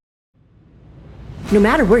No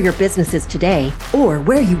matter where your business is today or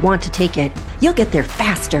where you want to take it, you'll get there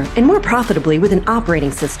faster and more profitably with an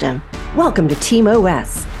operating system. Welcome to Team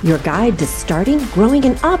OS, your guide to starting, growing,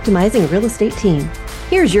 and optimizing a real estate team.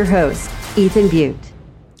 Here's your host, Ethan Butte.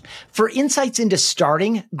 For insights into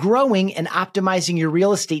starting, growing, and optimizing your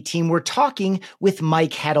real estate team, we're talking with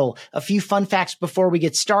Mike Heddle. A few fun facts before we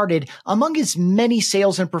get started. Among his many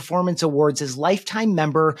sales and performance awards is lifetime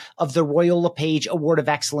member of the Royal LePage Award of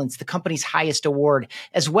Excellence, the company's highest award,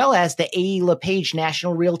 as well as the A. LePage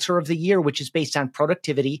National Realtor of the Year, which is based on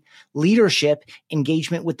productivity, leadership,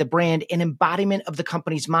 engagement with the brand, and embodiment of the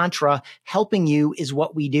company's mantra, helping you is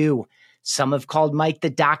what we do. Some have called Mike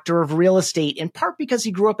the doctor of real estate, in part because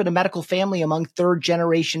he grew up in a medical family among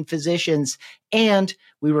third-generation physicians. And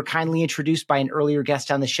we were kindly introduced by an earlier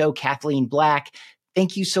guest on the show, Kathleen Black.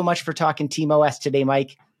 Thank you so much for talking Team OS today,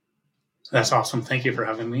 Mike. That's awesome. Thank you for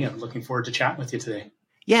having me. I'm looking forward to chatting with you today.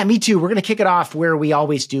 Yeah, me too. We're going to kick it off where we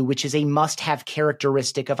always do, which is a must-have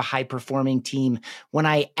characteristic of a high-performing team. When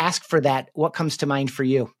I ask for that, what comes to mind for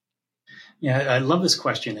you? Yeah, I love this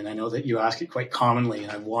question, and I know that you ask it quite commonly,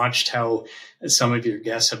 and I've watched how some of your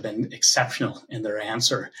guests have been exceptional in their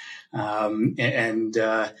answer. I'm going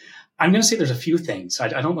to say there's a few things. I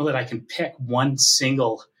don't know that I can pick one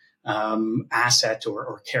single asset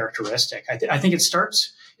or characteristic. I think it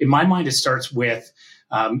starts, in my mind, it starts with,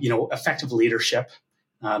 effective leadership.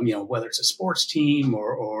 Whether it's a sports team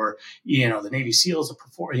or the Navy SEALs,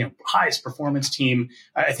 highest performance team.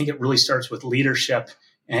 I think it really starts with leadership.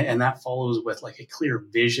 And that follows with like a clear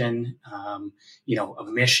vision, a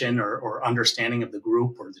mission or understanding of the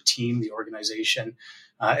group or the team, the organization.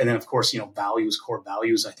 And then, of course, values, core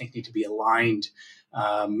values, I think need to be aligned,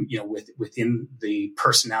 within the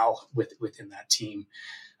personnel within that team.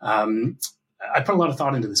 I put a lot of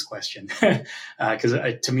thought into this question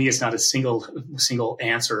because to me, it's not a single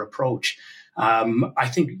answer approach. I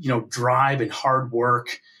think, drive and hard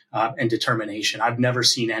work and determination. I've never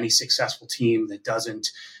seen any successful team that doesn't,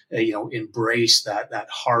 embrace that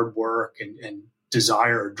hard work and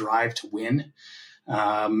desire or drive to win.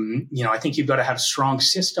 I think you've got to have strong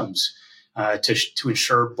systems to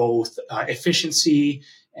ensure both efficiency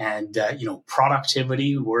and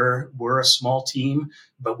productivity. We're a small team,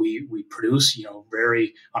 but we produce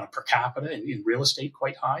very on a per capita in real estate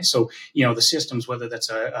quite high. So the systems, whether that's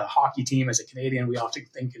a hockey team, as a Canadian, we often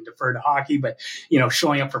think and defer to hockey, but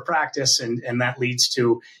showing up for practice and that leads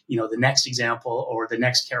to the next example or the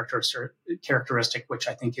next characteristic, which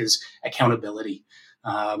I think is accountability.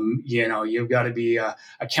 You've got to be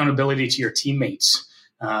accountability to your teammates,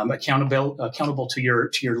 accountable to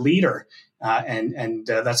your leader. And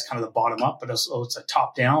that's kind of the bottom up, but it's a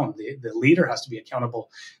top down. The leader has to be accountable,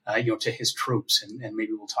 to his troops. And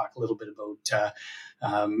maybe we'll talk a little bit about,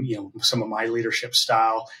 some of my leadership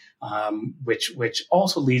style, which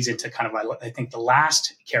also leads into kind of, I think the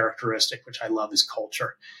last characteristic, which I love, is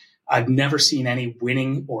culture. I've never seen any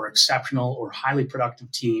winning or exceptional or highly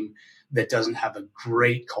productive team that doesn't have a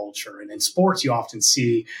great culture. And in sports, you often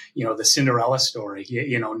see, the Cinderella story,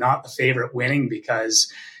 not the favorite winning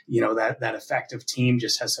because, that effective team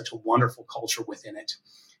just has such a wonderful culture within it.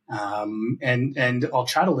 And I'll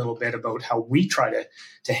chat a little bit about how we try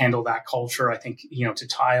to handle that culture. I think, to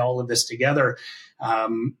tie all of this together,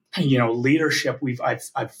 leadership,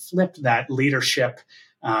 I've flipped that leadership,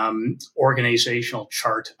 organizational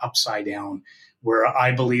chart upside down, where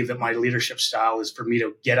I believe that my leadership style is for me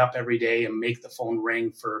to get up every day and make the phone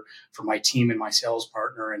ring for my team and my sales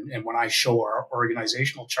partner. And when I show our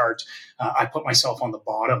organizational chart, I put myself on the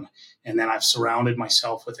bottom, and then I've surrounded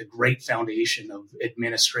myself with a great foundation of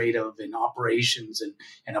administrative and operations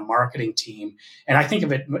and a marketing team. And I think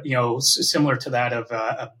of it, similar to that of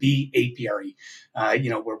a B apiary,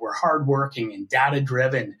 where we're hardworking and data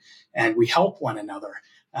driven and we help one another.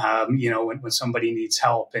 When somebody needs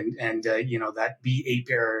help and that B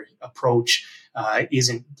apiary approach,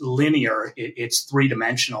 isn't linear. It's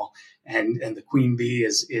 3-dimensional. And the queen bee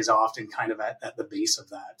is often kind of at the base of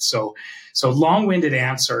that. So long-winded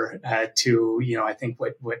answer, to, I think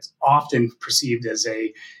what's often perceived as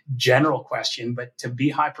a general question, but to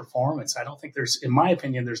be high performance, I don't think in my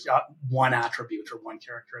opinion, there's one attribute or one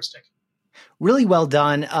characteristic. Really well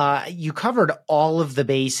done. You covered all of the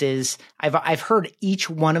bases. I've heard each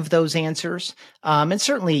one of those answers. And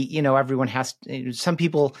certainly, everyone has, some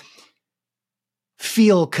people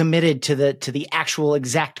feel committed to the actual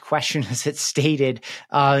exact question as it's stated.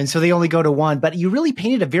 And so they only go to one, but you really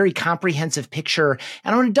painted a very comprehensive picture.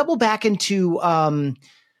 And I want to double back into, kind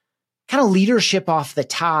of leadership off the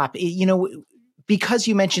top. because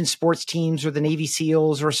you mentioned sports teams or the Navy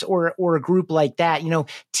SEALs or a group like that,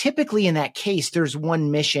 typically in that case, there's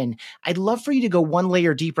one mission. I'd love for you to go one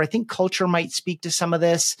layer deeper. I think culture might speak to some of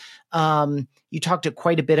this. You talked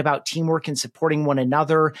quite a bit about teamwork and supporting one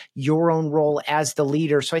another, your own role as the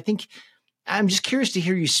leader. So I think I'm just curious to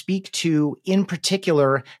hear you speak to, in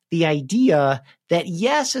particular, the idea that,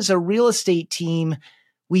 yes, as a real estate team,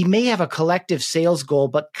 we may have a collective sales goal,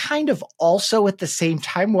 but kind of also at the same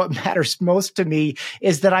time, what matters most to me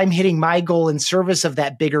is that I'm hitting my goal in service of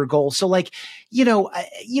that bigger goal. So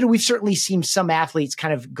we've certainly seen some athletes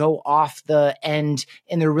kind of go off the end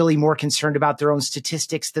and they're really more concerned about their own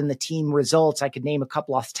statistics than the team results. I could name a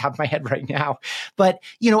couple off the top of my head right now, but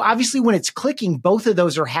obviously when it's clicking, both of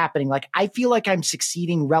those are happening. Like I feel like I'm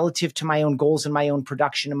succeeding relative to my own goals and my own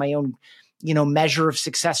production and my own measure of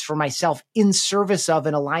success for myself in service of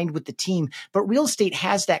and aligned with the team. But real estate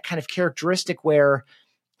has that kind of characteristic where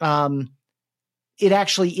it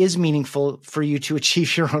actually is meaningful for you to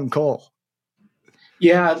achieve your own goal.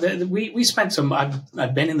 Yeah, we spent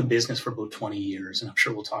I've been in the business for about 20 years, and I'm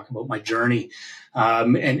sure we'll talk about my journey.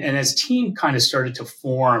 And as team kind of started to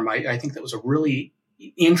form, I think that was a really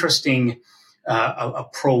interesting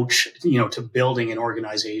approach, to building an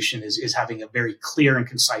organization is having a very clear and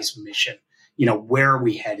concise mission. Where are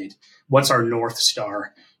we headed? What's our North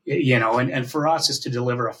Star? And for us is to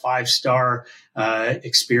deliver a 5-star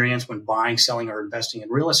experience when buying, selling, or investing in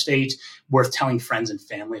real estate, worth telling friends and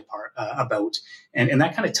family about. And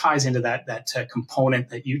that kind of ties into that component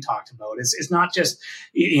that you talked about. It's not just,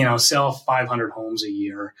 sell 500 homes a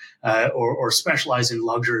year or specialize in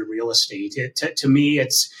luxury real estate. To me,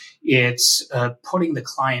 it's putting the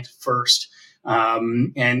client first.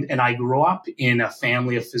 And I grew up in a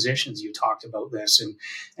family of physicians. You talked about this,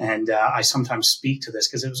 and I sometimes speak to this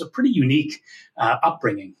because it was a pretty unique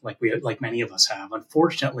upbringing, like many of us have.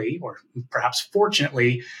 Unfortunately, or perhaps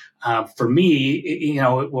fortunately, for me,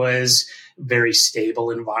 it was very stable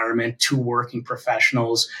environment, 2 working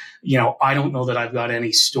professionals. I don't know that I've got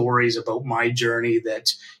any stories about my journey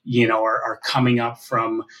that, are coming up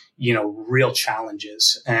from, real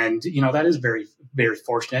challenges. And, that is very, very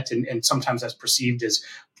fortunate. And sometimes that's perceived as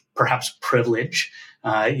perhaps privilege.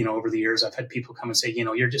 Over the years, I've had people come and say,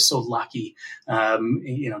 you're just so lucky,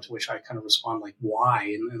 to which I kind of respond like, why?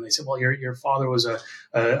 And they said, well, your father was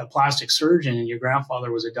a plastic surgeon and your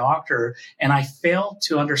grandfather was a doctor. And I failed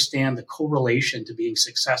to understand the correlation to being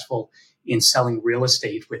successful in selling real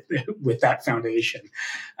estate with that foundation.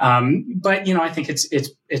 But, I think it's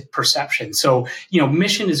perception. So,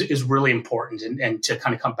 mission is really important. And to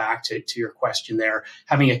kind of come back to your question there,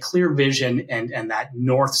 having a clear vision and that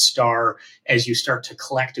North Star as you start to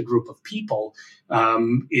collect a group of people,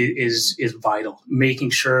 is vital.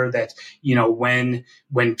 Making sure that,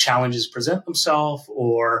 when challenges present themselves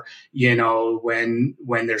or, when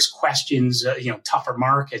there's questions, tougher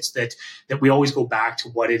markets, that we always go back to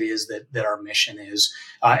what it is that our mission is.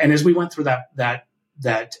 And as we went through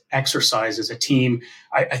that exercise as a team,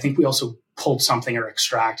 I think we also pulled something or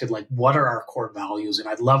extracted, like, what are our core values? And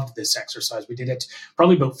I loved this exercise. We did it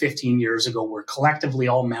probably about 15 years ago, where collectively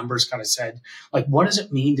all members kind of said, like, what does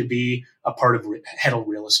it mean to be a part of Heddle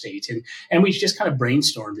Real Estate? And we just kind of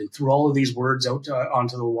brainstormed and threw all of these words out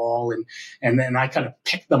onto the wall. And then I kind of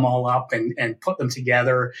picked them all up and put them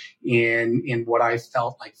together in what I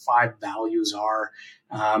felt like 5 values are.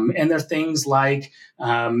 And they're things like,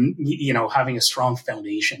 having a strong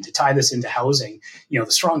foundation. To tie this into housing, the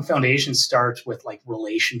strong foundation starts with like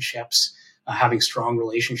relationships, having strong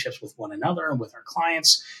relationships with one another and with our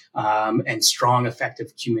clients, and strong,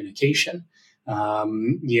 effective communication,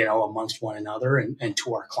 amongst one another and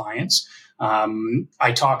to our clients.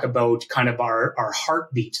 I talk about kind of our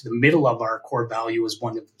heartbeat. The middle of our core value is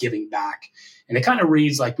one of giving back. And it kind of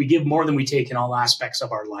reads like, we give more than we take in all aspects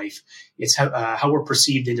of our life. It's how we're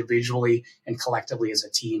perceived individually and collectively as a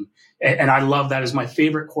team. And I love that as my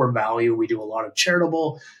favorite core value. We do a lot of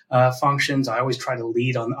charitable functions. I always try to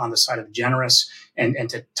lead on the side of generous, and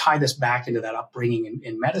to tie this back into that upbringing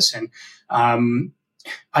in medicine.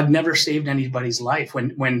 I've never saved anybody's life.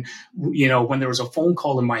 When there was a phone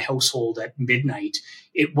call in my household at midnight,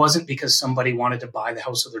 it wasn't because somebody wanted to buy the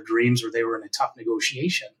house of their dreams or they were in a tough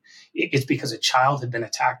negotiation. It's because a child had been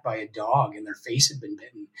attacked by a dog and their face had been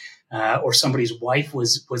bitten, or somebody's wife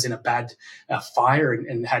was in a bad fire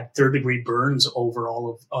and had 3rd-degree burns over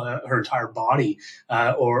all of her entire body,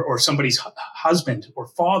 or somebody's husband or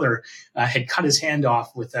father had cut his hand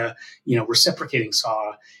off with a reciprocating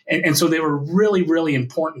saw, and so they were really, really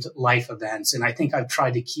important life events. And I think I've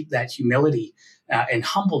tried to keep that humility and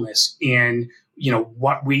humbleness in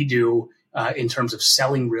what we do. In terms of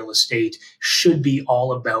selling real estate, should be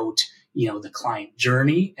all about, the client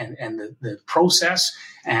journey and the process.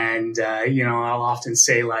 And, I'll often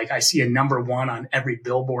say, like, I see a number one on every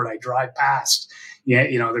billboard I drive past. Yeah.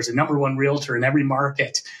 There's a number one realtor in every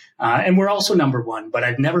market. And we're also number one, but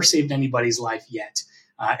I've never saved anybody's life yet.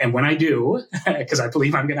 And when I do, because I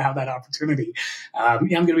believe I'm going to have that opportunity, I'm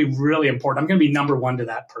going to be really important. I'm going to be number one to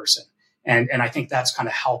that person. And I think that's kind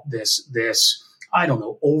of helped this, I don't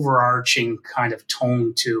know, overarching kind of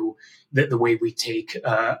tone to the way we take,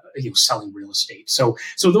 selling real estate. So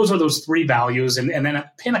those are those three values. And then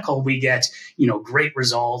at Pinnacle, we get, great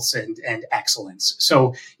results and excellence.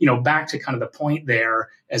 So, back to kind of the point there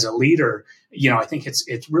as a leader, I think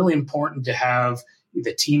it's really important to have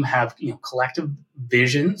the team have, collective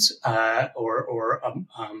visions, or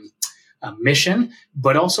a mission,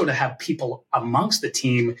 but also to have people amongst the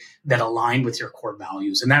team that align with your core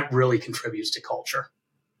values. And that really contributes to culture.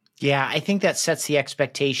 Yeah, I think that sets the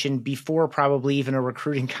expectation before probably even a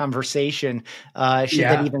recruiting conversation, should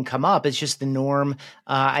that even come up. It's just the norm.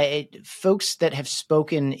 Folks that have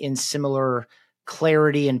spoken in similar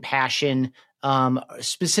clarity and passion,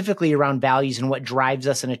 specifically around values and what drives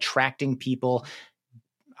us in attracting people,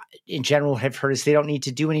 in general, have heard is they don't need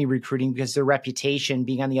to do any recruiting because their reputation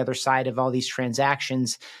being on the other side of all these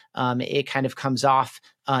transactions, it kind of comes off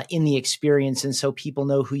in the experience. And so people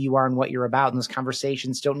know who you are and what you're about. And those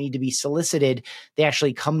conversations don't need to be solicited. They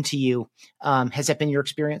actually come to you. Has that been your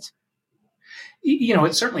experience?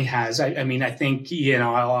 It certainly has. I mean, I think,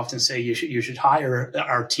 I'll often say you should hire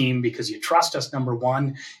our team because you trust us, number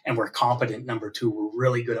one, and we're competent, number two. We're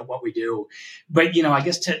really good at what we do. But, I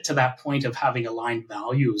guess to that point of having aligned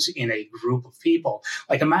values in a group of people,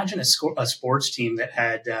 like imagine a sports team that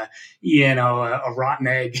had, a rotten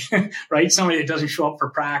egg, right? Somebody that doesn't show up for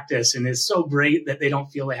practice and is so great that they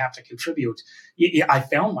don't feel they have to contribute. I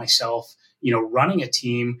found myself, running a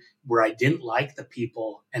team where I didn't like the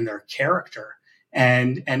people and their character.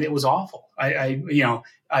 And it was awful. I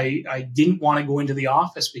didn't want to go into the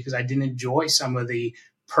office because I didn't enjoy some of the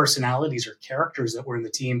personalities or characters that were in the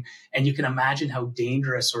team. And you can imagine how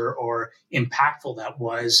dangerous or impactful that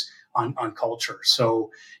was on culture.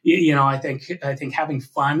 So, I think having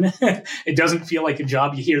fun, it doesn't feel like a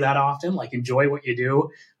job. You hear that often, like enjoy what you do.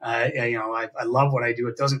 I love what I do.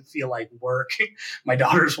 It doesn't feel like work. My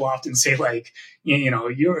daughters will often say like,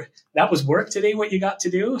 that was work today, what you got to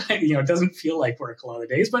do. It doesn't feel like work a lot of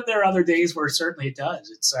days, but there are other days where certainly it does.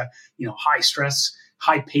 It's a, high stress,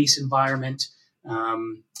 high pace environment.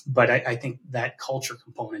 But I think that culture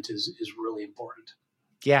component is really important.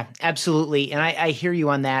 Yeah, absolutely. And I hear you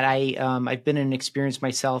on that. I've been in an experience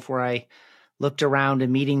myself where I looked around a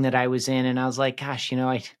meeting that I was in and I was like, gosh,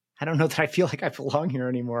 I don't know that I feel like I belong here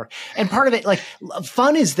anymore. And part of it, like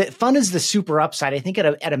fun is the super upside. I think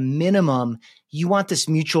at a minimum, you want this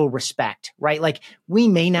mutual respect, right? Like we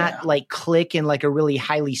may not like click in like a really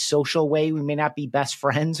highly social way. We may not be best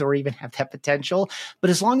friends or even have that potential,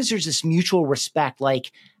 but as long as there's this mutual respect,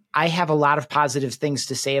 like I have a lot of positive things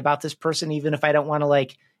to say about this person, even if I don't want to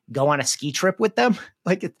like go on a ski trip with them.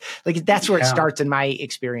 Like that's where it starts in my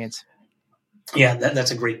experience. Yeah,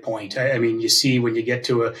 that's a great point. I mean, you see when you get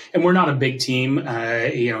to and we're not a big team,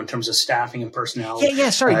 in terms of staffing and personnel. Yeah.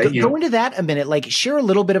 Sorry. Go into that a minute. Like share a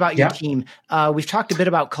little bit about your team. We've talked a bit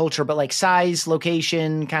about culture, but like size,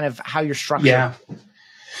 location, kind of how you're structured. Yeah.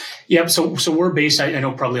 So we're based, I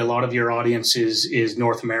know probably a lot of your audience is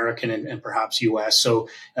North American and perhaps US. So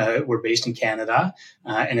we're based in Canada.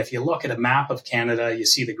 And if you look at a map of Canada, you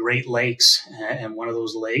see the Great Lakes and one of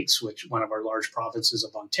those lakes, which one of our large provinces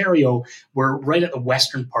of Ontario, we're right at the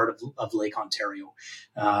western part of Lake Ontario,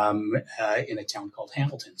 in a town called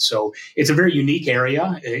Hamilton. So it's a very unique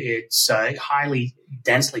area. It's highly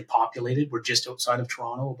densely populated. We're just outside of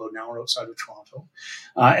Toronto, about an hour outside of Toronto.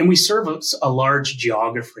 And we serve a large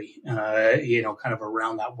geography, kind of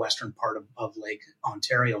around that western part of Lake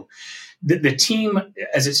Ontario. The team,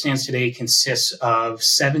 as it stands today, consists of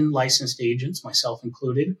 7 licensed agents, myself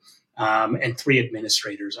included, and 3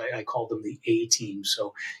 administrators. I call them the A team.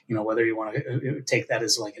 So, whether you want to take that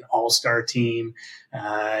as like an all-star team,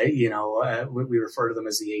 we refer to them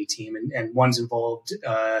as the A team, and one's involved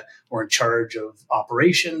or in charge of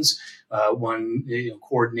operations. One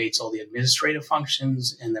coordinates all the administrative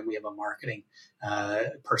functions, and then we have a marketing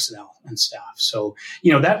personnel and staff. So,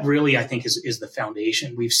 that really, I think, is the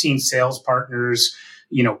foundation. We've seen sales partners,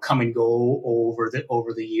 come and go over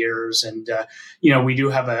the years. And, we do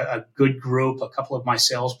have a good group, a couple of my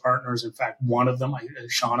sales partners. In fact, one of them,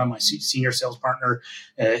 Shauna, my senior sales partner,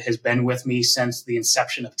 has been with me since the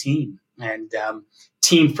inception of Team. And,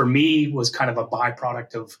 Team for me was kind of a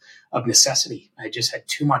byproduct of necessity. I just had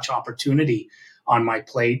too much opportunity on my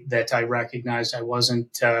plate that I recognized I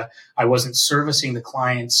wasn't servicing the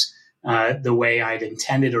clients the way I'd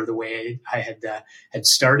intended or the way I had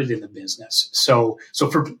started in the business. So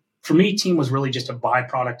for me, team was really just a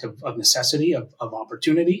byproduct of necessity, of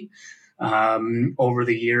opportunity. Over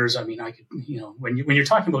the years, I mean, I could, when you're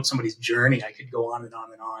talking about somebody's journey, I could go on and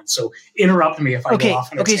on and on. So interrupt me if I go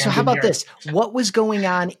off on a tangent. So how about here. this? What was going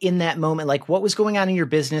on in that moment? Like, what was going on in your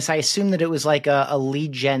business? I assume that it was like a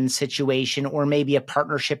lead gen situation, or maybe a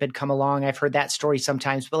partnership had come along. I've heard that story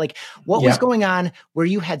sometimes, but like, what was going on where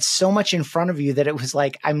you had so much in front of you that it was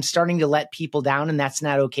like, I'm starting to let people down, and that's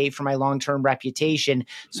not okay for my long-term reputation.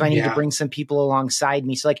 So I need to bring some people alongside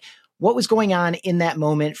me. So like, what was going on in that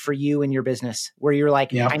moment for you and your business where you're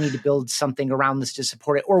like, I need to build something around this to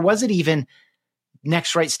support it? Or was it even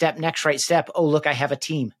next right step? Oh, look, I have a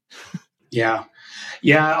team. Yeah.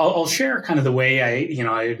 I'll share kind of the way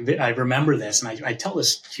I remember this. And I tell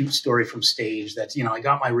this cute story from stage that, I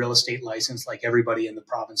got my real estate license like everybody in the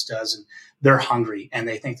province does, and they're hungry and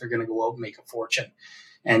they think they're going to go out and make a fortune.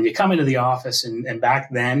 And you come into the office and back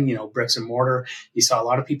then, bricks and mortar, you saw a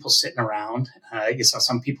lot of people sitting around. You saw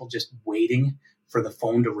some people just waiting for the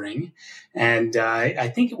phone to ring. And I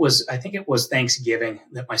think it was Thanksgiving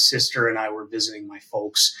that my sister and I were visiting my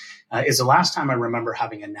folks. It's the last time I remember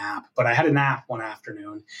having a nap, but I had a nap one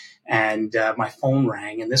afternoon and my phone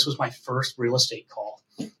rang, and this was my first real estate call.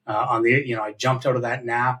 I jumped out of that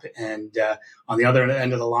nap, and on the other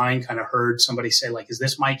end of the line, kind of heard somebody say, like, "Is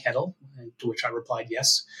this Mike Heddle?" And to which I replied,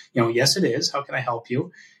 "Yes." "Yes, it is. How can I help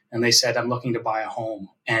you?" And they said, "I'm looking to buy a home."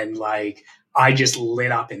 And like, I just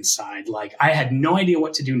lit up inside. Like, I had no idea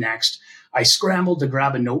what to do next. I scrambled to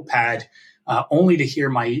grab a notepad, only to hear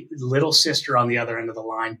my little sister on the other end of the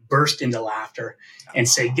line burst into laughter and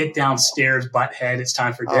say, "Get downstairs, butthead. It's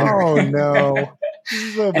time for dinner." Oh, no.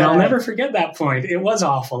 So and I'll never forget that point. It was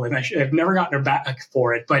awful, and I've never gotten her back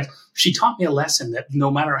for it. But she taught me a lesson that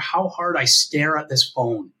no matter how hard I stare at this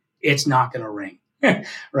phone, it's not going to ring.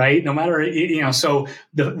 Right? No matter, so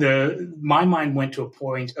my mind went to a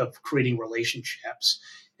point of creating relationships.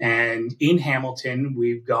 And in Hamilton,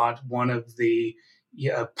 we've got one of the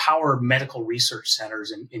power medical research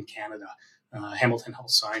centers in Canada. Hamilton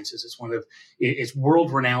Health Sciences. It's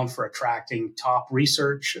world renowned for attracting top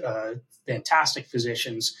research, fantastic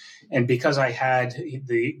physicians. And because I had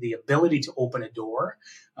the ability to open a door,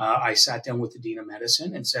 I sat down with the Dean of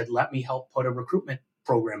Medicine and said, "Let me help put a recruitment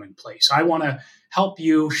program in place. I want to help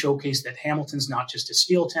you showcase that Hamilton's not just a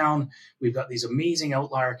steel town. We've got these amazing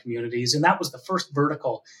outlier communities." And that was the first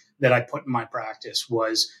vertical that I put in my practice.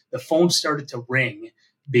 Was the phone started to ring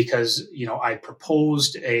because, I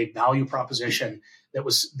proposed a value proposition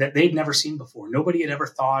that they'd never seen before. Nobody had ever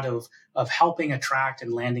thought of helping attract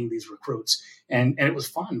and landing these recruits. And it was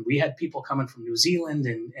fun. We had people coming from New Zealand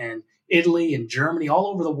and Italy and Germany, all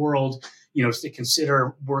over the world, to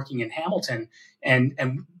consider working in Hamilton.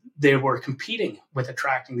 And they were competing with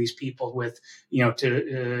attracting these people with,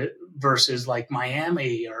 versus like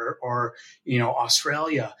Miami or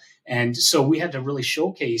Australia. And so we had to really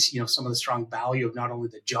showcase, some of the strong value of not only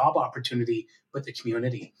the job opportunity, but the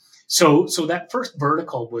community. So that first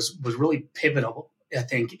vertical was really pivotal, I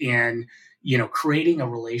think, in, creating a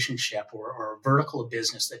relationship or a vertical of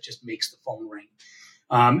business that just makes the phone ring.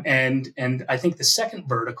 And I think the second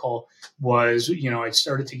vertical was, I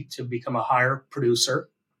started to become a hire producer,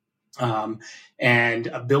 and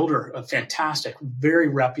a builder, a fantastic, very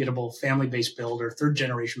reputable family-based builder, third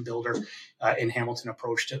generation builder, in Hamilton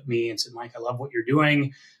approached me and said, "Mike, I love what you're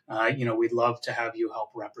doing. We'd love to have you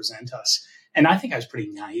help represent us." And I think I was pretty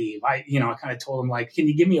naive. I kind of told him, like, "Can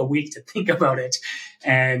you give me a week to think about it?"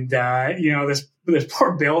 And, this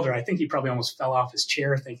poor builder, I think he probably almost fell off his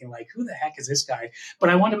chair thinking, like, who the heck is this guy? But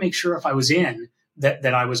I wanted to make sure if I was in that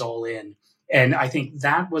I was all in. And I think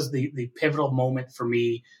that was the pivotal moment for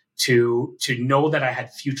me to know that I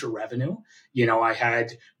had future revenue. We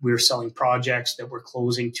were selling projects that were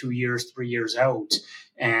closing 2 years, 3 years out.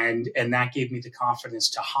 And that gave me the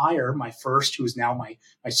confidence to hire my first, who is now my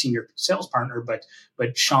senior sales partner, but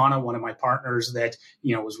Shauna, one of my partners that,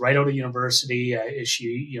 was right out of university.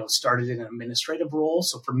 She, started in an administrative role.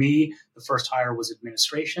 So for me, the first hire was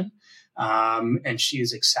administration. And she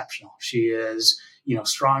is exceptional. She is,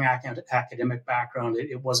 strong academic background.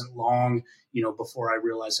 It wasn't long, before I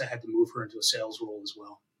realized I had to move her into a sales role as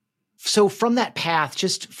well. So from that path,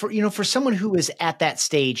 just for someone who is at that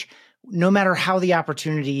stage, no matter how the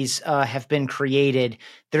opportunities have been created,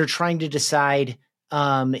 they're trying to decide,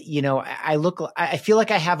 I feel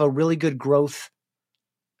like I have a really good growth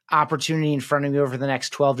opportunity in front of you over the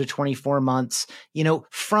next 12 to 24 months.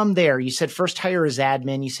 From there, you said first hire as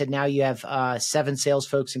admin. You said now you have 7 sales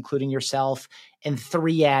folks, including yourself, and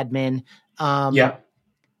 3 admin. Yeah.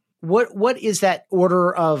 What is that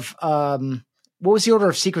order of, what was the order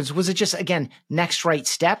of sequence? Was it just, again, next right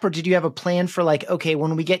step, or did you have a plan for like, okay,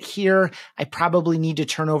 when we get here, I probably need to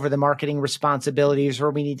turn over the marketing responsibilities, or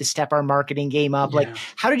we need to step our marketing game up? Yeah. Like,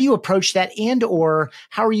 how did you approach that? And, or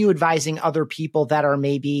how are you advising other people that are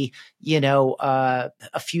maybe, a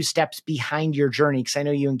few steps behind your journey? Because I know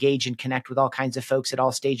you engage and connect with all kinds of folks at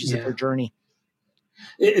all stages of their journey.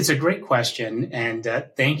 It's a great question. And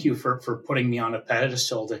thank you for putting me on a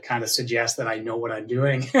pedestal to kind of suggest that I know what I'm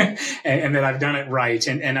doing and that I've done it right.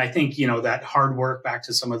 And I think, that hard work, back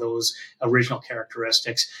to some of those original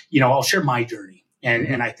characteristics, I'll share my journey.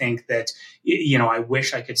 And I think that, I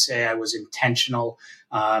wish I could say I was intentional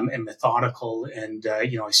and methodical. And,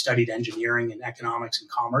 I studied engineering and economics and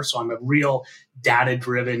commerce. So I'm a real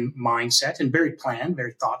data-driven mindset and very planned,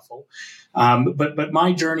 very thoughtful. But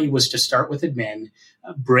my journey was to start with admin,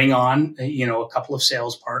 bring on, a couple of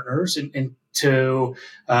sales partners and to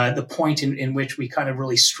the point in which we kind of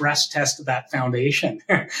really stress tested that foundation.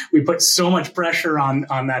 We put so much pressure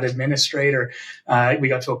on that administrator. We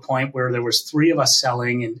got to a point where there was 3 of us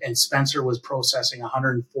selling and Spencer was processing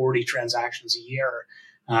 140 transactions a year.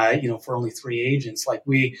 For only 3 agents.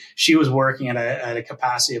 She was working at a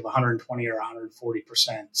capacity of 120 or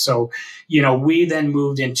 140%. So, we then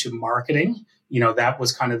moved into marketing. That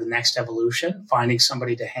was kind of the next evolution, finding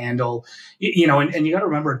somebody to handle, and you got to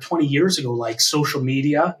remember 20 years ago, like social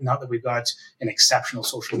media, not that we've got an exceptional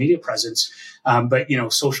social media presence, but,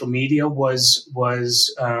 social media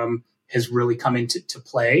has really come into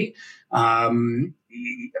play.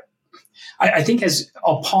 I think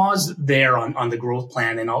I'll pause there on the growth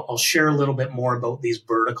plan, and I'll share a little bit more about these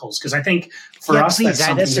verticals, because I think for us,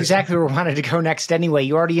 that's exactly where we wanted to go next. Anyway,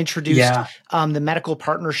 you already introduced the medical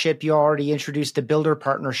partnership. You already introduced the builder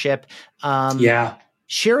partnership.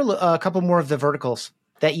 Share a couple more of the verticals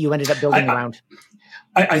that you ended up building around.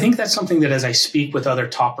 I think that's something that as I speak with other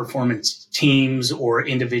top performance teams or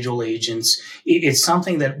individual agents, it's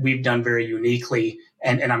something that we've done very uniquely.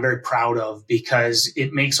 And I'm very proud of, because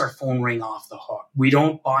it makes our phone ring off the hook. We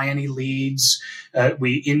don't buy any leads.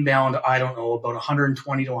 We inbound, about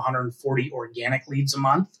 120 to 140 organic leads a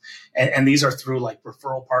month. And these are through like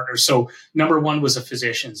referral partners. So number one was the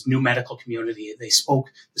physicians, new medical community. They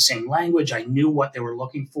spoke the same language. I knew what they were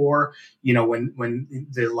looking for, when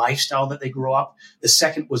the lifestyle that they grew up. The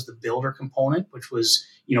second was the builder component, which was,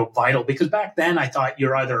 vital, because back then I thought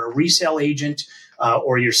you're either a resale agent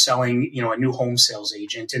or you're selling, a new home sales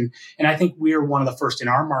agent. And I think we're one of the first in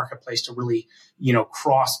our marketplace to really,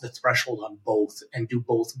 cross the threshold on both and do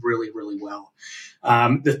both really, really well.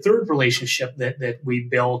 The third relationship that we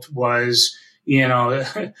built was,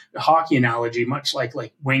 the hockey analogy, much like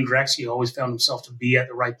Wayne Gretzky always found himself to be at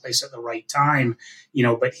the right place at the right time,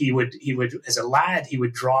 but he would, as a lad, he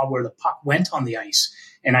would draw where the puck went on the ice.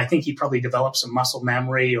 And I think he probably developed some muscle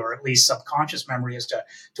memory, or at least subconscious memory as to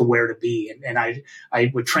where to be. And I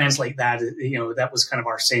would translate that, that was kind of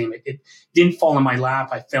our saying. It didn't fall in my lap.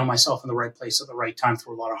 I found myself in the right place at the right time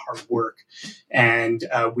through a lot of hard work. And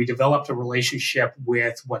we developed a relationship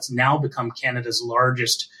with what's now become Canada's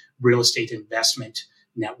largest real estate investment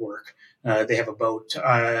network. They have about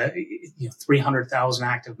 300,000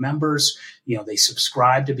 active members. They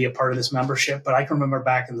subscribe to be a part of this membership. But I can remember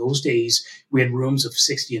back in those days, we had rooms of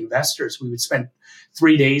 60 investors. We would spend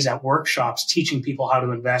 3 days at workshops teaching people how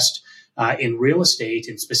to invest in real estate,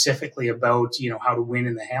 and specifically about how to win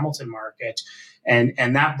in the Hamilton market.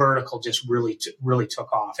 And that vertical just really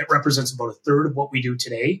took off. It represents about a third of what we do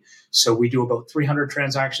today. So we do about 300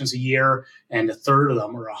 transactions a year, and a third of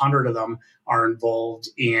them, or 100 of them, are involved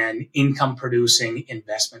in income producing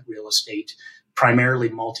investment real estate, primarily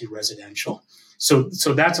multi-residential. So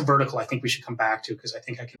that's a vertical I think we should come back to, because I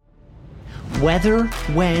think I can. Whether,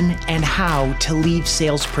 when, and how to leave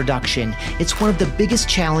sales production. It's one of the biggest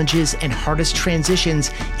challenges and hardest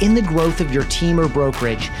transitions in the growth of your team or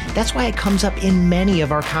brokerage. That's why it comes up in many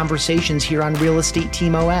of our conversations here on Real Estate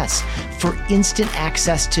Team OS. For instant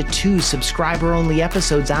access to 2 subscriber-only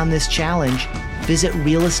episodes on this challenge, visit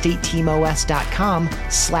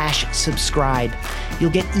realestateteamos.com/subscribe.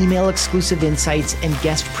 You'll get email exclusive insights and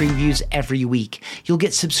guest previews every week. You'll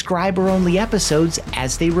get subscriber-only episodes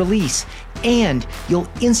as they release. And you'll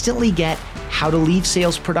instantly get how to leave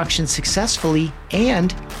sales production successfully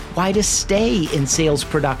and why to stay in sales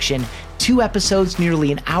production. 2 episodes,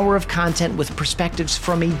 nearly an hour of content with perspectives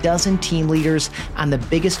from a dozen team leaders on the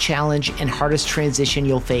biggest challenge and hardest transition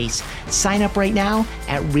you'll face. Sign up right now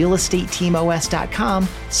at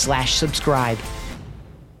realestateteamos.com/subscribe.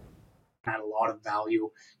 Had a lot of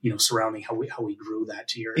value, surrounding how we grew that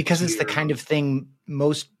to your, because it's the kind of thing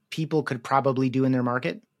most people could probably do in their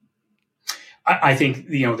market. I think,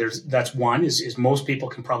 that's one is most people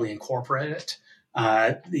can probably incorporate it,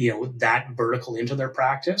 that vertical into their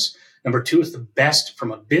practice. Number 2 is the best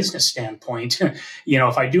from a business standpoint.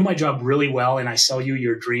 If I do my job really well and I sell you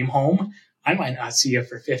your dream home, I might not see you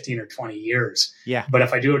for 15 or 20 years. Yeah. But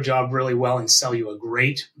if I do a job really well and sell you a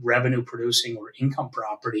great revenue producing or income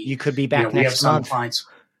property, you could be back we have next some month. Clients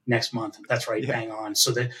next month. That's right. Yeah. Bang on. So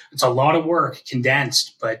that it's a lot of work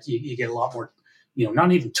condensed, but you get a lot more,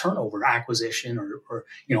 not even turnover, acquisition or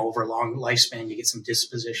over a long lifespan, you get some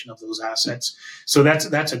disposition of those assets. So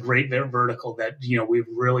that's a great vertical that, we've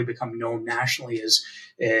really become known nationally as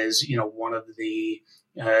one of the,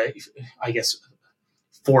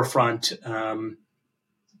 forefront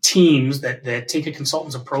teams that take a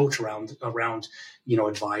consultant's approach around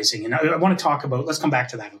advising. And I want to talk about, let's come back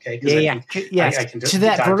to that. Okay. Yes. I can to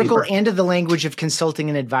that vertical deeper. And to the language of consulting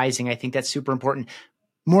and advising. I think that's super important.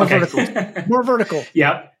 More vertical, more vertical.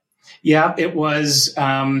 Yep. Yeah, it was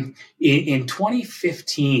in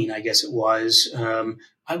 2015, I guess it was.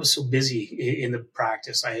 I was so busy in the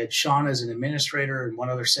practice. I had Sean as an administrator and one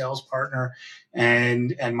other sales partner,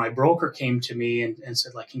 and my broker came to me and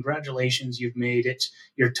said, like, congratulations, you've made it.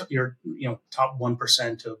 You're top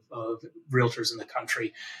 1% of realtors in the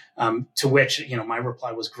country. To which, my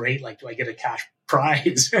reply was, great. Like, do I get a cash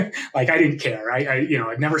prize? Like, I didn't care.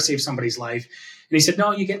 I'd never saved somebody's life. And he said,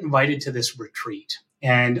 no, you get invited to this retreat.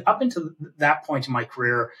 And up until that point in my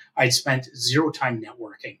career, I'd spent zero time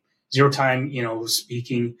networking, zero time,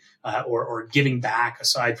 speaking or giving back,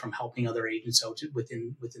 aside from helping other agents out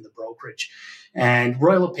within the brokerage. And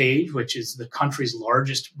Royal LePage, which is the country's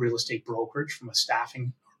largest real estate brokerage from a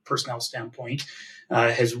staffing personnel standpoint,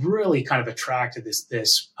 has really kind of attracted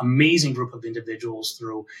this amazing group of individuals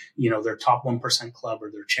through, their top 1% club or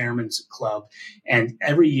their chairman's club. And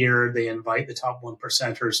every year they invite the top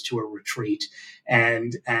 1%ers to a retreat.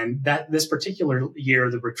 And that this particular year,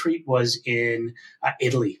 the retreat was in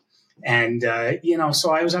Italy. And,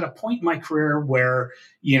 so I was at a point in my career where,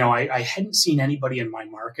 I hadn't seen anybody in my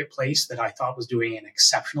marketplace that I thought was doing an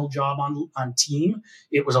exceptional job on team.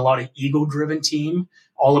 It was a lot of ego-driven team,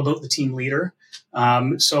 all about the team leader.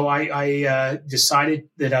 So I decided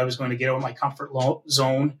that I was going to get out of my comfort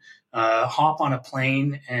zone, hop on a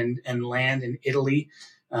plane and land in Italy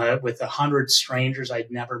with 100 strangers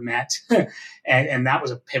I'd never met. and that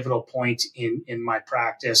was a pivotal point in my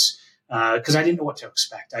practice. Because I didn't know what to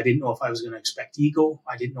expect. I didn't know if I was going to expect ego.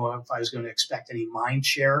 I didn't know if I was going to expect any mind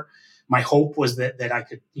share. My hope was that I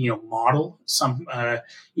could, model some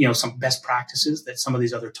best practices that some of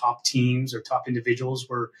these other top teams or top individuals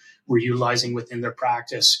were utilizing within their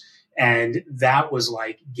practice. And that was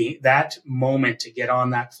like that moment to get on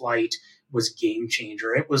that flight was game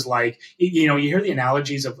changer. It was like, you hear the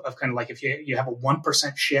analogies of kind of like if you have a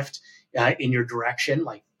 1% shift in your direction,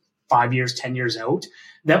 like 5 years, 10 years out,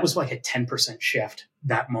 that was like a 10% shift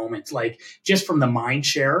that moment, like just from the mind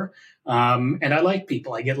share. And I like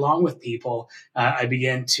people. I get along with people. I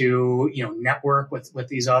began to, network with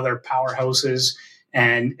these other powerhouses.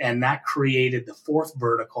 And that created the 4th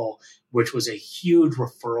vertical, which was a huge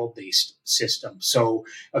referral based system. So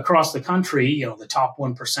across the country, the top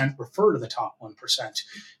 1% refer to the top 1%.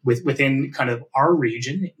 Within kind of our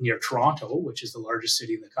region near Toronto, which is the largest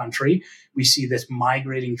city in the country, we see this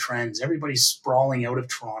migrating trends. Everybody's sprawling out of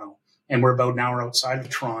Toronto. And we're about an hour outside of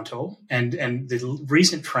Toronto. And the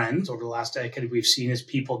recent trends over the last decade we've seen is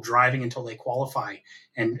people driving until they qualify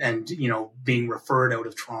and being referred out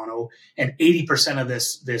of Toronto. And 80% of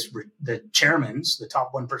the chairmans, the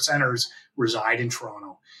top 1%ers, reside in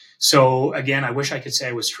Toronto. So again, I wish I could say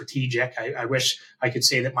I was strategic. I wish I could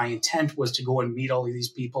say that my intent was to go and meet all of these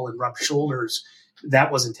people and rub shoulders.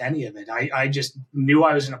 That wasn't any of it. I just knew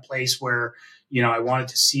I was in a place where, I wanted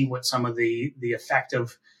to see what some of the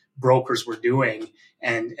effective brokers were doing.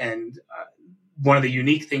 And one of the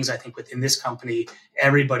unique things I think within this company,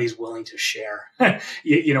 everybody's willing to share.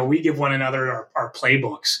 We give one another our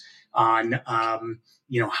playbooks on,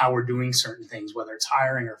 how we're doing certain things, whether it's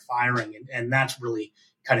hiring or firing. And that's really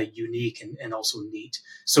kind of unique and also neat.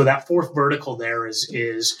 So that 4th vertical there is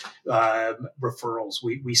referrals.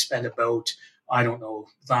 We spend about, I don't know,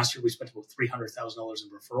 last year we spent about $300,000 in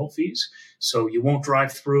referral fees. So you won't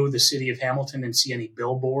drive through the city of Hamilton and see any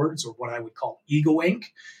billboards or what I would call ego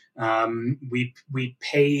ink. We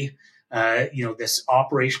pay this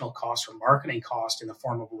operational cost or marketing cost in the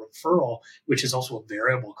form of a referral, which is also a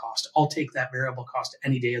variable cost. I'll take that variable cost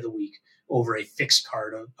any day of the week over a fixed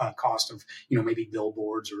cost of, maybe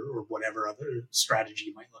billboards or whatever other strategy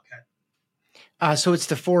you might look at. So it's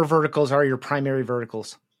the 4 verticals are your primary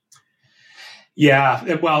verticals.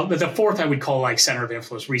 Yeah. Well, the fourth I would call like center of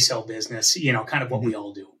influence, resale business, kind of what we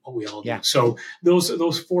all do, Yeah. So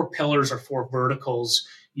those 4 pillars or 4 verticals,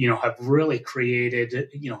 have really created,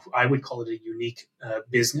 I would call it a unique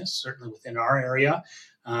business, certainly within our area.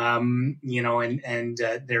 And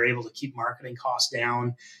they're able to keep marketing costs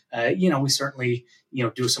down. We certainly,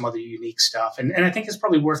 do some other unique stuff. And I think it's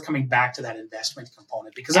probably worth coming back to that investment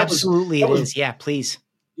component because absolutely it is. Yeah, please.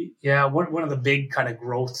 Yeah. One of the big kind of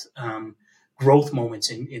growth moments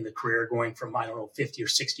in the career, going from, 50 or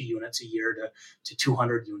 60 units a year to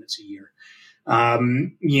 200 units a year.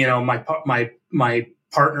 My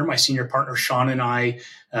senior partner, Sean, and I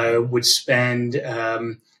would spend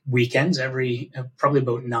weekends probably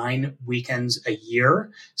about 9 weekends a year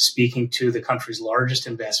speaking to the country's largest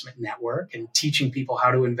investment network and teaching people how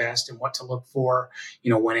to invest and what to look for,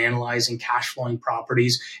 when analyzing cash flowing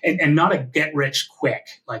properties, and not a get rich quick,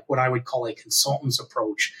 like what I would call a consultant's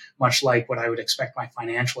approach, much like what I would expect my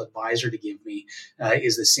financial advisor to give me,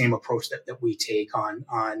 is the same approach that we take on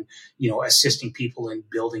assisting people in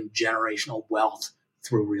building generational wealth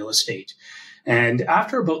through real estate. And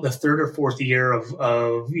after about the 3rd or 4th year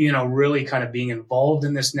of really kind of being involved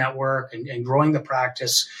in this network and growing the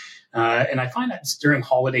practice, and I find that during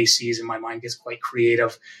holiday season, my mind gets quite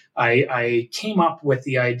creative. I came up with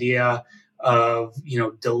the idea of,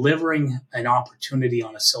 delivering an opportunity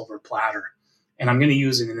on a silver platter. And I'm going to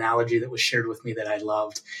use an analogy that was shared with me that I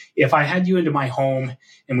loved. If I had you into my home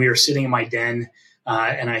and we were sitting in my den,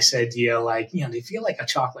 and I said to you, do you feel like a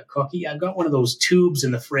chocolate cookie? I've got one of those tubes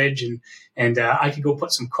in the fridge and I could go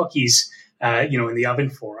put some cookies, in the oven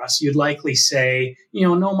for us. You'd likely say,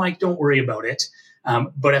 no, Mike, don't worry about it.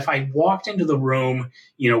 But if I walked into the room,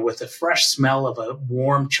 with the fresh smell of a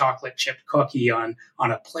warm chocolate chipped cookie on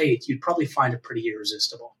a plate, you'd probably find it pretty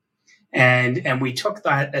irresistible. And we took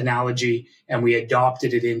that analogy and we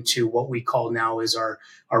adopted it into what we call now is our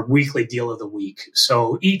weekly deal of the week.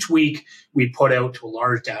 So each week we put out to a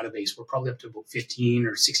large database. We're probably up to about 15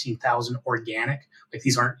 or 16,000 organic. Like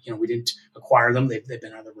these aren't, we didn't acquire them. They've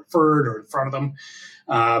been either referred or in front of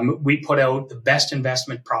them. We put out the best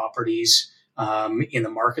investment properties in the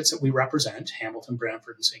markets that we represent, Hamilton,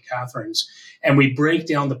 Brantford, and St. Catharines. And we break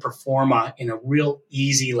down the pro forma in a real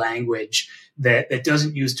easy language that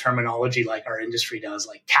doesn't use terminology like our industry does,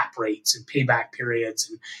 like cap rates and payback periods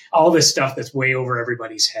and all this stuff that's way over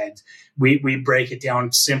everybody's head. We break it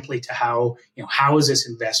down simply to how is this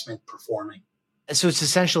investment performing? So it's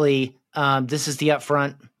essentially, this is the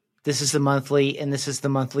upfront, this is the monthly, and this is the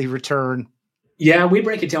monthly return. Yeah, we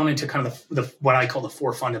break it down into kind of the what I call the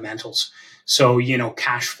 4 fundamentals. So,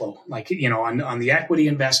 cash flow, like, on the equity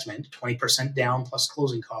investment, 20% down plus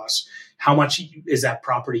closing costs, how much is that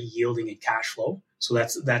property yielding in cash flow? So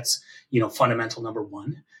that's fundamental number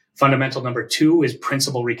 1. Fundamental number 2 is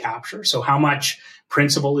principal recapture. So how much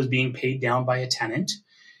principal is being paid down by a tenant?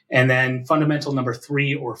 And then fundamental number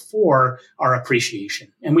 3 or 4 are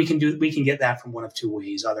appreciation. And we can get that from one of 2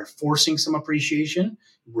 ways, either forcing some appreciation,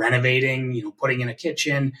 renovating, putting in a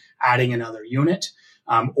kitchen, adding another unit,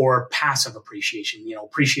 or passive appreciation,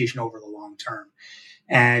 appreciation over the long term.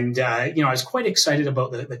 And, I was quite excited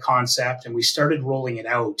about the concept, and we started rolling it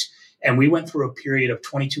out, and we went through a period of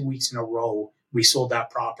 22 weeks in a row. We sold that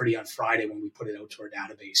property on Friday when we put it out to our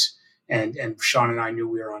database, and Sean and I knew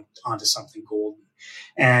we were onto something golden.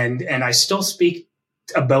 And I still speak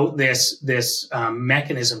about this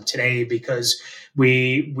mechanism today because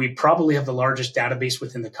we probably have the largest database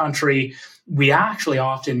within the country. We actually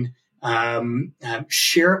often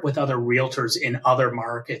share it with other realtors in other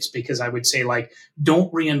markets because I would say,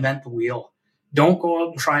 don't reinvent the wheel. Don't go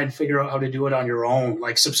out and try and figure out how to do it on your own.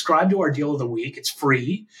 Subscribe to our deal of the week. It's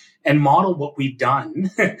free, and model what we've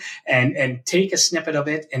done and take a snippet of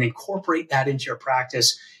it and incorporate that into your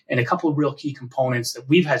practice. And a couple of real key components that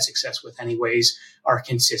we've had success with anyways are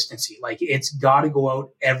consistency. It's got to go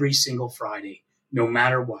out every single Friday, no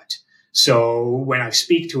matter what. So when I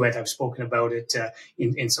speak to it, I've spoken about it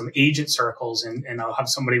in some agent circles, and I'll have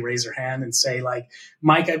somebody raise their hand and say,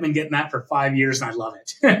 Mike, I've been getting that for 5 years and I love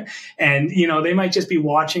it. And, they might just be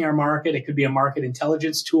watching our market. It could be a market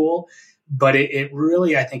intelligence tool, but it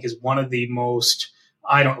really, I think, is one of the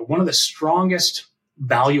one of the strongest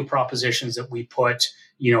value propositions that we put,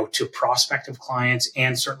 to prospective clients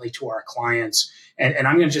and certainly to our clients. And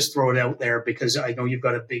I'm going to just throw it out there because I know you've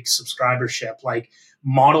got a big subscribership.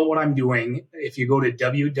 model what I'm doing. If you go to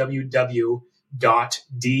www.dotw.ca,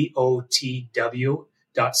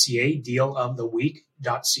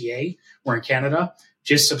 dealoftheweek.ca, we're in Canada,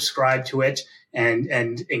 just subscribe to it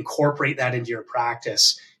and incorporate that into your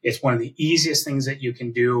practice. It's one of the easiest things that you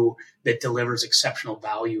can do that delivers exceptional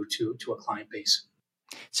value to a client base.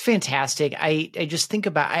 It's fantastic. I just think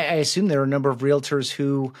about, I assume there are a number of realtors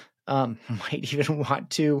who might even want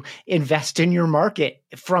to invest in your market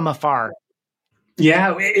from afar.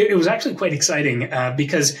 Yeah, it was actually quite exciting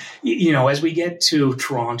because, as we get to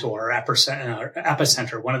Toronto, our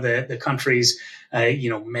epicenter, one of the country's,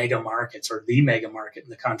 mega markets, or the mega market in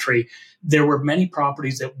the country, there were many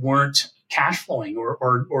properties that weren't cash flowing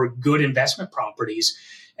or good investment properties.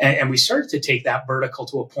 And we started to take that vertical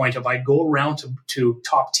to a point of I'd go around to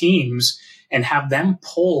top teams and have them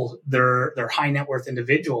pull their high net worth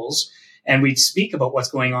individuals. And we'd speak about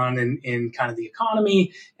what's going on in kind of the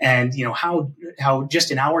economy and, how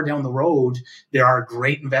just an hour down the road, there are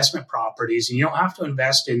great investment properties, and you don't have to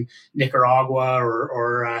invest in Nicaragua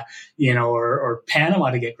or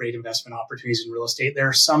Panama to get great investment opportunities in real estate. There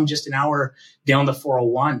are some just an hour down the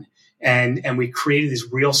 401. And we created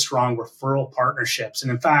these real strong referral partnerships.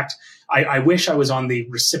 And in fact, I wish I was on the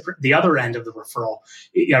other end of the referral.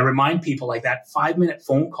 I remind people like that 5-minute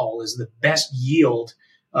phone call is the best yield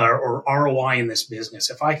or ROI in this business.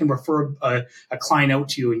 If I can refer a client out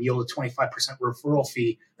to you and yield a 25% referral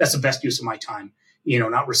fee, that's the best use of my time,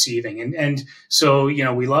 not receiving. And so,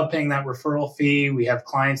 we love paying that referral fee. We have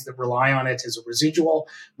clients that rely on it as a residual.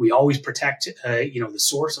 We always protect, the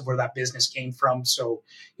source of where that business came from. So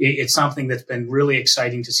it's something that's been really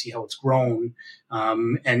exciting to see how it's grown.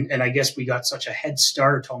 And I guess we got such a head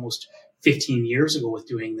start almost 15 years ago with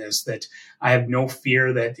doing this that I have no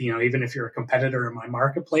fear that, even if you're a competitor in my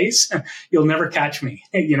marketplace, you'll never catch me.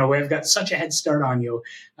 I've got such a head start on you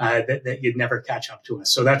that you'd never catch up to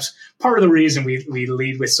us. So that's part of the reason we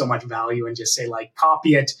lead with so much value and just say, like,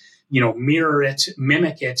 copy it, mirror it,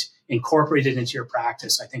 mimic it, incorporate it into your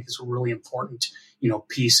practice. I think is a really important,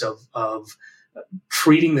 piece of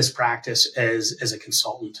treating this practice as a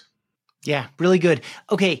consultant. Yeah, really good.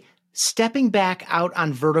 Okay. Stepping back out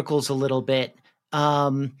on verticals a little bit,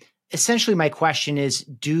 essentially my question is,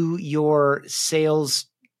 do your sales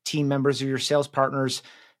team members or your sales partners,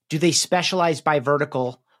 do they specialize by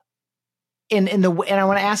vertical? And I want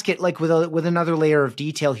to ask it like with another layer of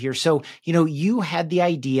detail here. So, you had the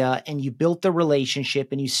idea and you built the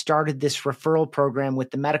relationship and you started this referral program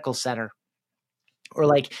with the medical center. Or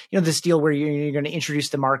like, this deal where you're going to introduce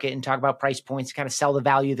the market and talk about price points, kind of sell the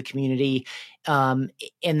value of the community. And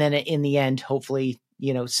then in the end, hopefully,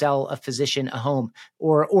 sell a physician a home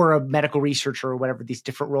or a medical researcher or whatever these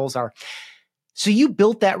different roles are. So you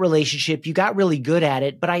built that relationship, you got really good at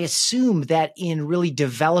it, but I assume that in really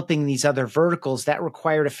developing these other verticals, that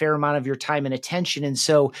required a fair amount of your time and attention. And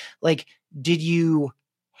so did you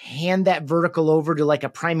hand that vertical over to like a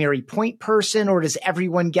primary point person, or does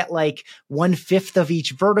everyone get like 1/5 of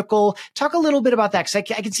each vertical? Talk a little bit about that, because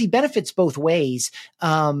I can see benefits both ways.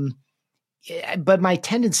 But my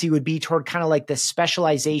tendency would be toward kind of like the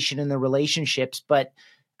specialization in the relationships, but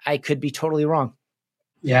I could be totally wrong.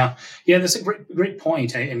 Yeah, that's a great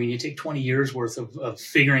point. I mean, you take 20 years worth of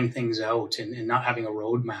figuring things out and not having a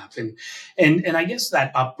roadmap, and I guess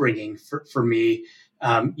that upbringing for me,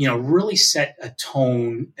 really set a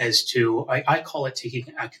tone as to, I call it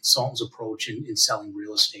taking a consultant's approach in selling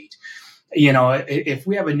real estate. If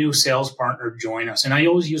we have a new sales partner join us, and I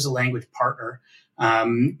always use the language partner,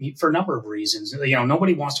 for a number of reasons.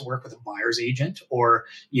 Nobody wants to work with a buyer's agent or,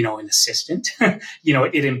 an assistant.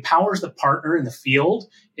 It empowers the partner in the field.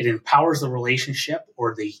 It empowers the relationship,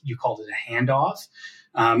 or you called it a handoff.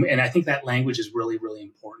 And I think that language is really, really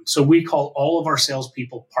important. So we call all of our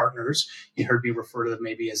salespeople partners. You heard me refer to them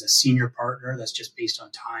maybe as a senior partner. That's just based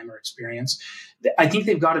on time or experience. I think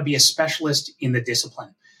they've got to be a specialist in the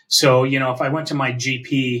discipline. So, if I went to my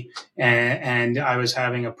GP and I was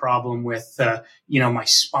having a problem with, my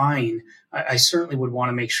spine, I certainly would want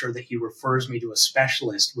to make sure that he refers me to a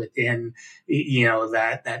specialist within,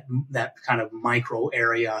 that kind of micro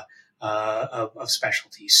area of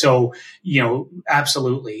specialty. So,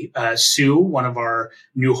 absolutely. Sue, one of our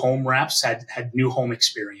new home reps, had new home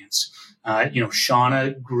experience.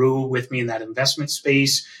 Shauna grew with me in that investment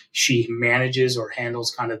space. She manages or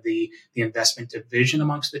handles kind of the investment division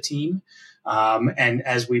amongst the team. And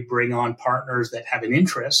as we bring on partners that have an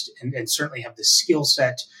interest and certainly have the skill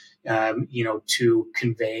set, to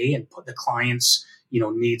convey and put the client's,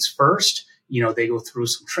 needs first, They go through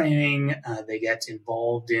some training, they get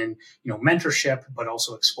involved in, mentorship, but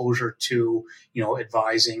also exposure to,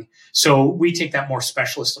 advising. So we take that more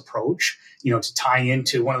specialist approach, to tie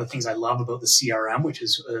into one of the things I love about the CRM, which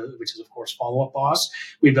is of course Follow Up Boss.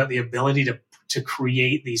 We've got the ability to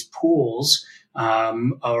create these pools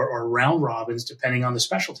or round robins depending on the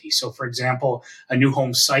specialty. So for example, a new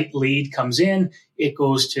home site lead comes in, it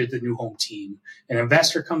goes to the new home team. An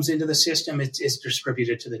investor comes into the system, it's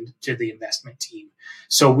distributed to the investment team.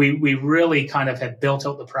 So we really kind of have built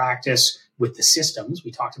out the practice with the systems. We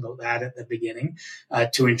talked about that at the beginning,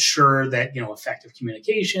 to ensure that, effective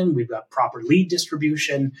communication, we've got proper lead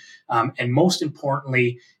distribution, and most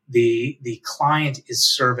importantly, the client is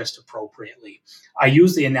serviced appropriately. I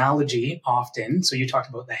use the analogy often. So you talked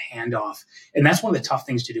about the handoff, and that's one of the tough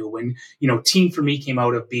things to do when, Team for me came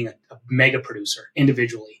out of being a mega producer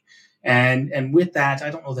individually. And with that, I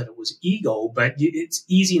don't know that it was ego, but it's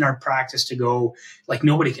easy in our practice to go like,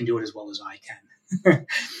 nobody can do it as well as I can.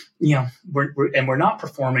 We're not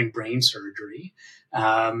performing brain surgery,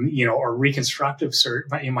 or reconstructive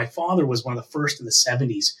surgery. My father was one of the first in the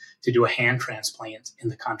 70s to do a hand transplant in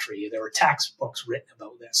the country. There were textbooks written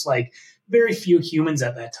about this. Like, very few humans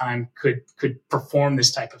at that time could perform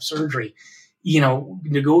this type of surgery.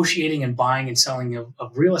 Negotiating and buying and selling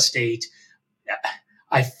of real estate,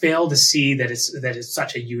 I fail to see that it's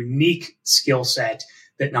such a unique skill set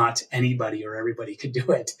that not anybody or everybody could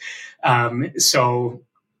do it. So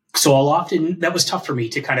I'll often, that was tough for me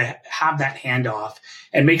to kind of have that handoff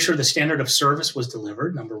and make sure the standard of service was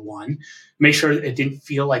delivered, number one. Make sure it didn't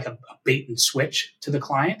feel like a bait and switch to the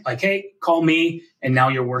client. Like, hey, call me, and now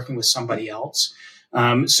you're working with somebody else.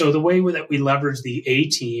 So the way that we leverage the A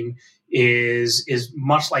team is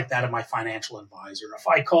much like that of my financial advisor. If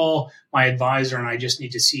I call my advisor and I just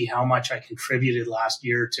need to see how much I contributed last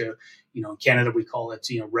year to, in Canada, we call it,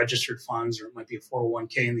 registered funds, or it might be a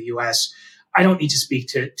 401k in the US. I don't need to speak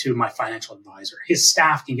to my financial advisor. His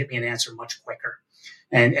staff can get me an answer much quicker.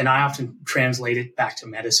 And I often translate it back to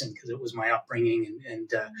medicine because it was my upbringing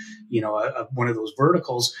and one of those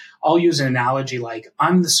verticals. I'll use an analogy like,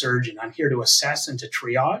 I'm the surgeon. I'm here to assess and to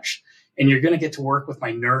triage. And you're going to get to work with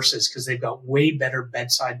my nurses because they've got way better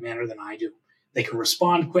bedside manner than I do. They can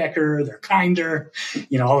respond quicker. They're kinder,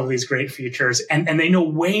 all of these great features. And they know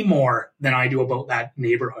way more than I do about that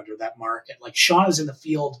neighborhood or that market. Like, Shauna's in the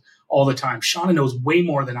field all the time. Shauna knows way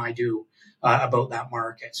more than I do about that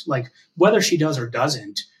market. Like, whether she does or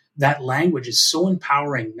doesn't, that language is so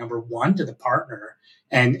empowering, number one, to the partner.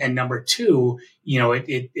 And number two,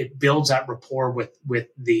 it builds that rapport with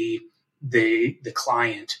the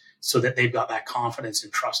client, so that they've got that confidence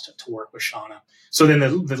and trust to work with Shauna. So then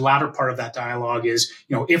the latter part of that dialogue is,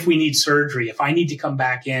 if we need surgery, if I need to come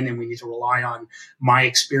back in and we need to rely on my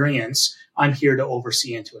experience, I'm here to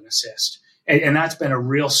oversee and to assist. And that's been a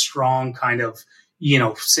real strong kind of,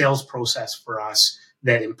 sales process for us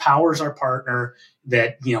that empowers our partner,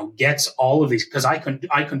 that, gets all of these, because I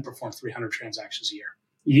couldn't perform 300 transactions a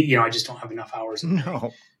year. I just don't have enough hours.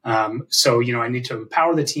 No. So, I need to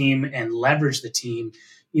empower the team and leverage the team,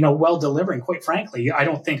 while delivering. Quite frankly, I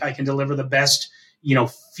don't think I can deliver the best,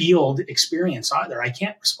 field experience either. I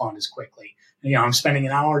can't respond as quickly. I'm spending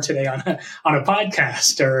an hour today on a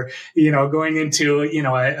podcast, or, going into,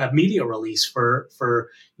 a media release for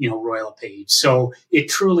Royal LePage. So it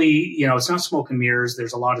truly, it's not smoke and mirrors.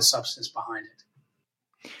 There's a lot of substance behind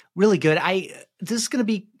it. Really good. This is going to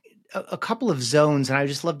be a couple of zones, and I would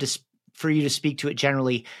just love for you to speak to it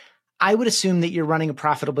generally. I would assume that you're running a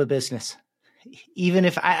profitable business. Even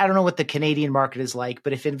if I don't know what the Canadian market is like,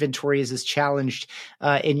 but if inventory is as challenged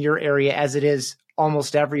in your area as it is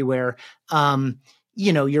almost everywhere,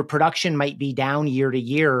 your production might be down year to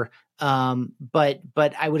year. But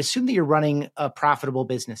I would assume that you're running a profitable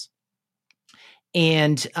business.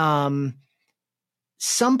 And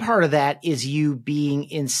some part of that is you being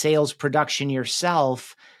in sales production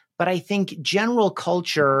yourself. But I think general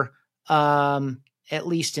culture, at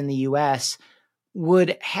least in the US,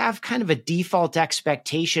 would have kind of a default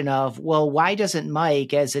expectation of, well, why doesn't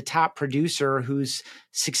Mike, as a top producer who's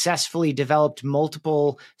successfully developed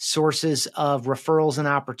multiple sources of referrals and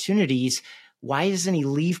opportunities, why doesn't he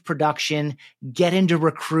leave production, get into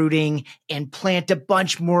recruiting, and plant a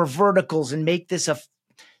bunch more verticals and make this a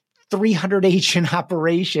 300 agent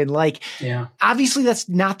operation? Like, yeah. Obviously that's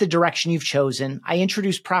not the direction you've chosen. I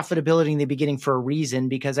introduced profitability in the beginning for a reason,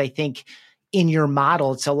 because I think in your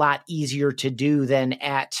model, it's a lot easier to do than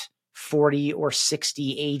at 40 or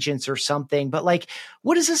 60 agents or something. But like,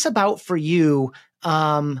 what is this about for you?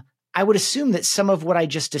 I would assume that some of what I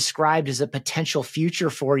just described as a potential future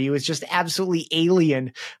for you is just absolutely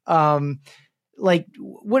alien. like,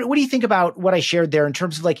 what do you think about what I shared there in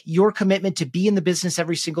terms of like your commitment to be in the business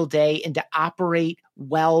every single day and to operate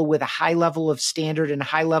well with a high level of standard and a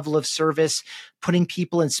high level of service, putting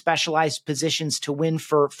people in specialized positions to win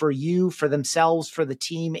for you, for themselves, for the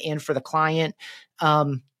team, and for the client?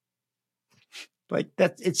 Like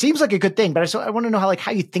that, it seems like a good thing, but I want to know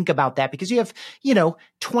how you think about that, because you have,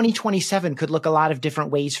 2027 could look a lot of different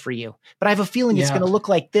ways for you, but I have a feeling it's going to look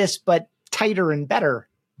like this, but tighter and better.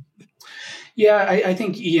 Yeah, I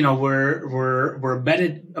think, we're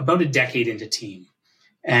about a decade into team.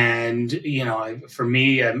 And, for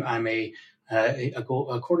me, I'm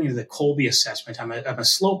according to the Kolbe assessment, I'm a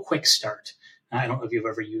slow, quick start. I don't know if you've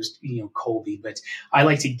ever used, Kolbe, but I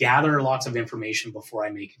like to gather lots of information before I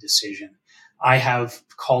make a decision. I have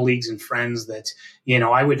colleagues and friends that,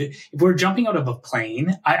 if we're jumping out of a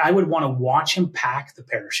plane, I would want to watch him pack the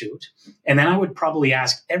parachute. And then I would probably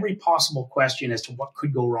ask every possible question as to what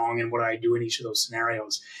could go wrong and what I do in each of those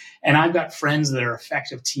scenarios. And I've got friends that are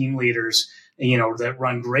effective team leaders, that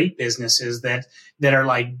run great businesses that are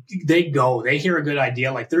like, they hear a good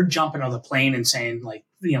idea. Like they're jumping on the plane and saying like,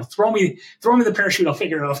 throw me the parachute. I'll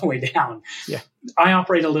figure it out the way down. Yeah. I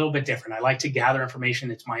operate a little bit different. I like to gather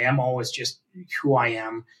information. It's my MO. It's just who I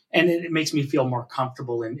am. And it makes me feel more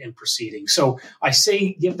comfortable in proceeding. So I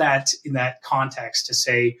say, give that in that context to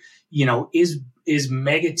say, is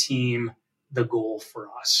mega team the goal for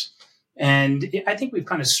us? And I think we've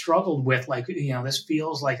kind of struggled with this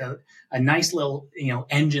feels like a nice little,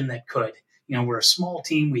 engine that could, we're a small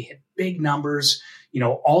team. We hit big numbers.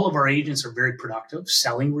 All of our agents are very productive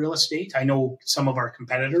selling real estate. I know some of our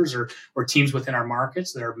competitors or teams within our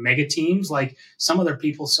markets that are mega teams, like some of their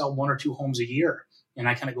people sell 1 or 2 homes a year. And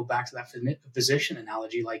I kind of go back to that physician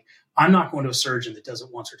analogy. Like I'm not going to a surgeon that does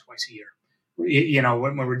it once or twice a year.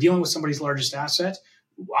 When we're dealing with somebody's largest asset,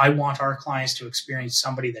 I want our clients to experience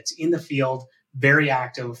somebody that's in the field, very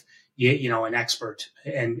active, an expert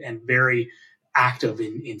and very active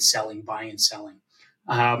in selling, buying and selling.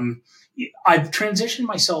 I've transitioned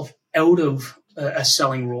myself out of a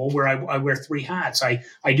selling role where I wear 3 hats.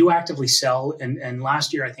 I do actively sell. And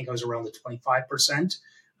last year, I think I was around the 25%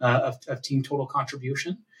 of team total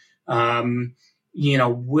contribution.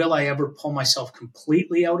 Will I ever pull myself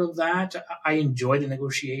completely out of that? I enjoy the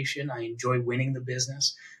negotiation. I enjoy winning the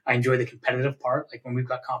business. I enjoy the competitive part. Like when we've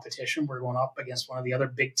got competition, we're going up against one of the other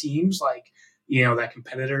big teams, that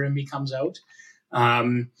competitor in me comes out.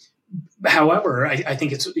 However, I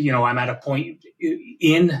think it's, I'm at a point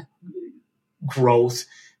in growth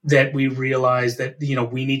that we realize that,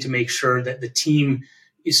 we need to make sure that the team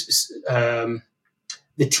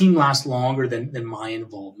lasts longer than my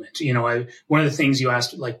involvement. One of the things you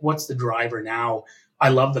asked, like, what's the driver now? I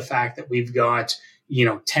love the fact that we've got,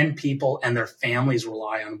 10 people and their families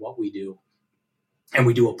rely on what we do. And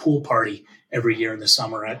we do a pool party every year in the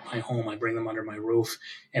summer at my home. I bring them under my roof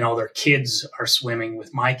and all their kids are swimming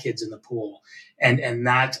with my kids in the pool. And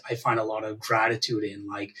that I find a lot of gratitude in,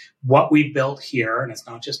 like what we've built here. And it's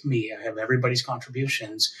not just me. I have everybody's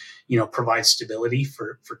contributions, provide stability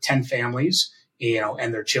for 10 families,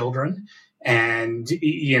 and their children. And,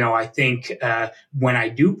 I think, when I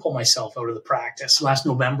do pull myself out of the practice, last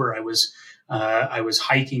November, I was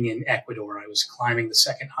hiking in Ecuador. I was climbing the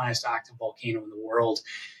second highest active volcano in the world.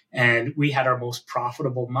 And we had our most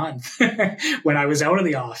profitable month when I was out of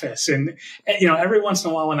the office. And, every once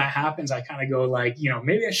in a while when that happens, I kind of go like,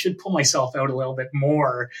 maybe I should pull myself out a little bit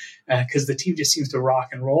more because the team just seems to rock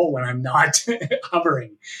and roll when I'm not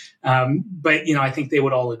hovering. But, I think they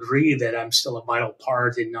would all agree that I'm still a vital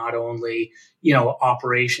part in not only,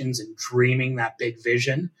 operations and dreaming that big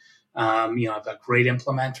vision. I've got great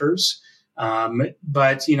implementers.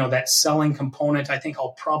 But, that selling component, I think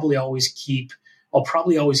I'll probably always keep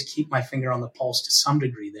my finger on the pulse to some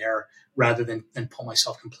degree there rather than pull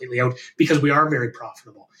myself completely out, because we are very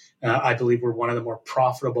profitable. I believe we're one of the more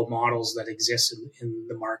profitable models that exists in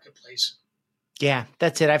the marketplace. Yeah,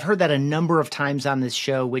 that's it. I've heard that a number of times on this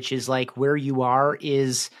show, which is like where you are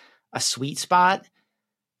is a sweet spot.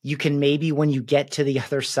 You can maybe, when you get to the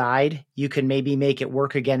other side, you can maybe make it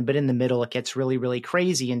work again. But in the middle, it gets really, really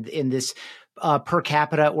crazy. And in this per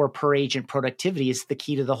capita or per agent productivity is the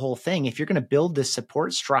key to the whole thing. If you're going to build this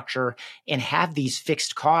support structure and have these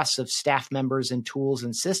fixed costs of staff members and tools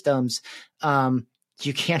and systems,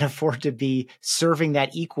 you can't afford to be serving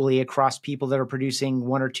that equally across people that are producing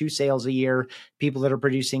 1 or 2 sales a year, people that are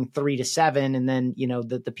producing 3 to 7, and then,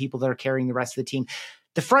 the people that are carrying the rest of the team.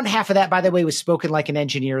 The front half of that, by the way, was spoken like an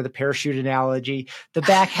engineer, the parachute analogy. The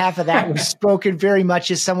back half of that was spoken very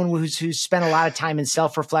much as someone who's spent a lot of time in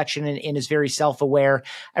self-reflection and is very self-aware.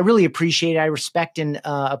 I really appreciate it. I respect and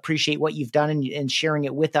appreciate what you've done and sharing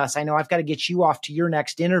it with us. I know I've got to get you off to your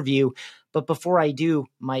next interview. But before I do,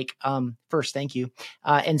 Mike, first, thank you.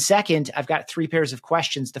 And second, I've got 3 pairs of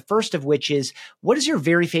questions. The first of which is, what is your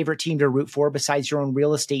very favorite team to root for besides your own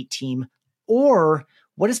real estate team? Or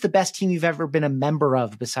what is the best team you've ever been a member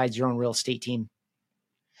of besides your own real estate team?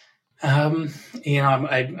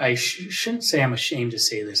 I shouldn't say I'm ashamed to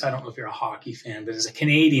say this. I don't know if you're a hockey fan, but as a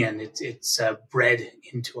Canadian, it's bred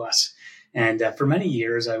into us. And for many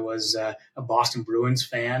years, I was a Boston Bruins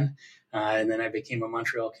fan. And then I became a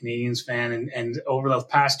Montreal Canadiens fan. And over the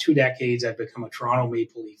past 2 decades, I've become a Toronto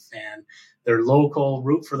Maple Leaf fan. They're local,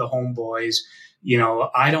 root for the homeboys.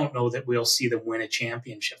 I don't know that we'll see them win a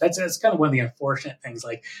championship. That's kind of one of the unfortunate things.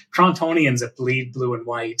 Like Torontonians that bleed blue and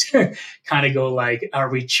white kind of go like, are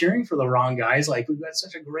we cheering for the wrong guys? Like, we've got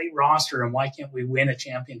such a great roster and why can't we win a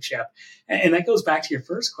championship? And that goes back to your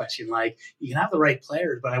first question. Like, you can have the right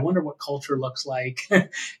players, but I wonder what culture looks like, and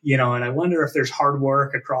I wonder if there's hard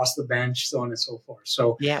work across the bench, so on and so forth.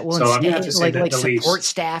 So, yeah, well, so I'm going to have to say that the support Leafs,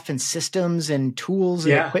 staff and systems and tools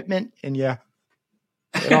and equipment. And it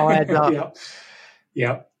all adds up.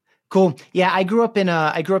 Yeah. Cool. Yeah. I grew up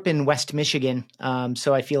in West Michigan.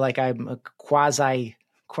 So I feel like I'm a quasi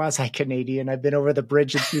Canadian. I've been over the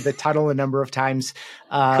bridge and through the tunnel a number of times,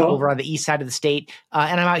 over on the east side of the state.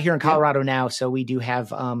 And I'm out here in Colorado now. So we do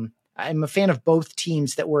have, I'm a fan of both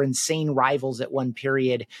teams that were insane rivals at one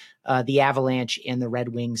period, the Avalanche and the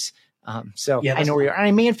Red Wings. I know where you are. And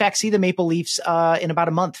I may in fact see the Maple Leafs, in about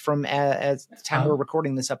a month from as the time we're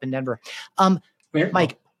recording this up in Denver.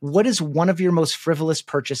 Mike, what is one of your most frivolous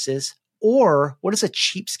purchases, or what is a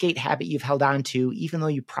cheapskate habit you've held on to, even though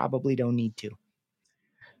you probably don't need to?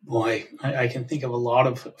 Boy, I can think of a lot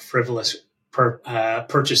of frivolous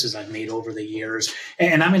purchases I've made over the years.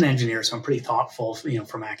 And I'm an engineer, so I'm pretty thoughtful,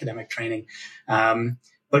 from academic training.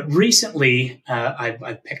 But recently,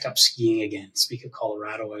 I've picked up skiing again. Speak of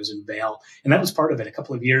Colorado, I was in Vail, and that was part of it. A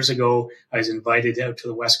couple of years ago, I was invited out to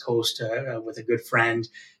the West Coast with a good friend,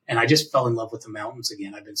 and I just fell in love with the mountains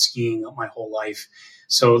again. I've been skiing my whole life.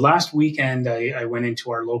 So last weekend, I went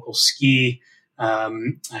into our local ski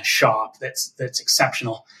shop that's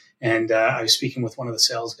exceptional. And I was speaking with one of the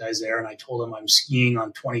sales guys there, and I told him I'm skiing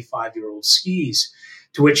on 25-year-old skis,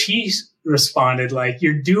 to which he responded like,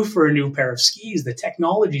 "You're due for a new pair of skis. The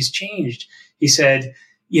technology's changed." He said,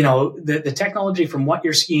 the technology from what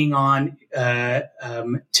you're skiing on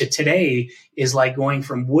to today is like going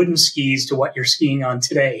from wooden skis to what you're skiing on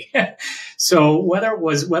today. So whether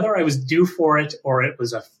I was due for it or it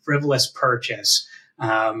was a frivolous purchase,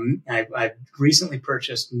 I've recently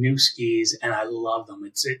purchased new skis and I love them.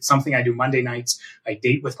 It's something I do Monday nights. I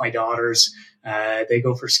date with my daughters. They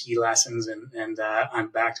go for ski lessons and I'm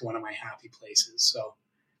back to one of my happy places. So.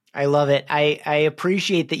 I love it. I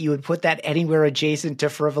appreciate that you would put that anywhere adjacent to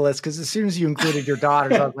frivolous, because as soon as you included your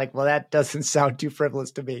daughters, I was like, well, that doesn't sound too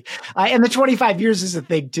frivolous to me. And the 25 years is a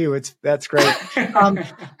thing too. That's great.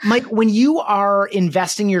 Mike, when you are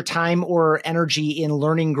investing your time or energy in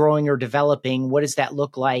learning, growing, or developing, what does that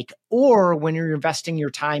look like? Or when you're investing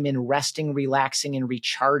your time in resting, relaxing, and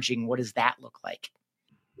recharging, what does that look like?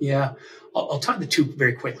 Yeah, I'll tie the two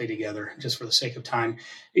very quickly together just for the sake of time.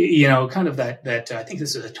 Kind of that I think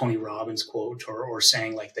this is a Tony Robbins quote or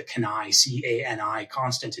saying like the CANI, C-A-N-I,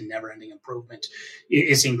 constant and never ending improvement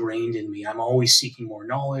is ingrained in me. I'm always seeking more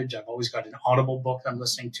knowledge. I've always got an Audible book I'm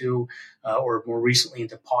listening to, or more recently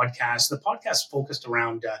into podcasts. The podcast focused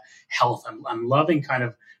around health. I'm loving kind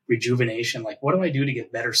of rejuvenation. Like, what do I do to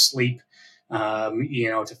get better sleep?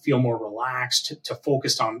 To feel more relaxed, to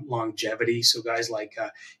focus on longevity. So guys like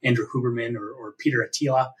Andrew Huberman or Peter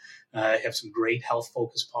Attila have some great health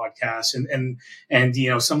focused podcasts,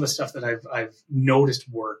 and some of the stuff that I've noticed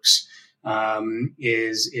works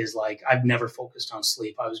is like I've never focused on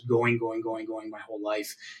sleep. I was going my whole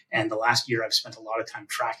life, and the last year I've spent a lot of time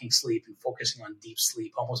tracking sleep and focusing on deep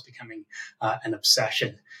sleep, almost becoming an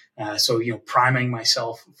obsession. So priming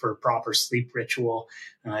myself for proper sleep ritual,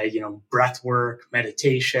 breath work,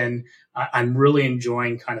 meditation. I'm really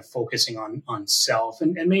enjoying kind of focusing on self,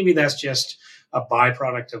 and maybe that's just a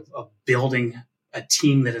byproduct of building a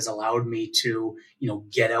team that has allowed me to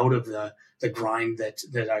get out of the grind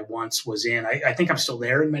that I once was in. I think I'm still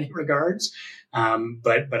there in many regards.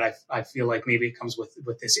 But I feel like maybe it comes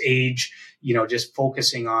with this age, just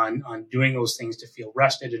focusing on doing those things to feel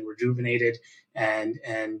rested and rejuvenated and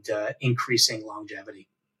increasing longevity.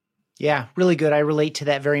 Yeah, really good. I relate to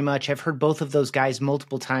that very much. I've heard both of those guys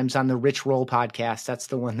multiple times on the Rich Roll podcast. That's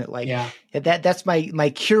the one that that's my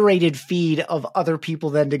curated feed of other people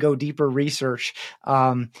then to go deeper research.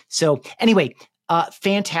 So anyway,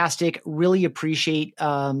 fantastic. Really appreciate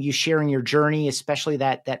you sharing your journey, especially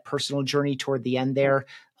that personal journey toward the end there,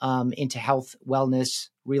 into health, wellness,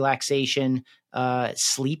 relaxation,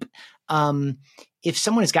 sleep. If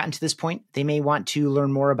someone has gotten to this point, they may want to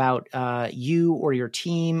learn more about you or your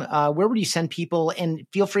team. Where would you send people? And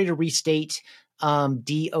feel free to restate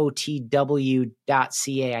dotw.ca.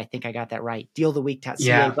 I think I got that right. Dealtheweek.ca.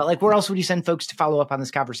 Yeah. But where else would you send folks to follow up on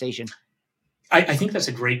this conversation? I think that's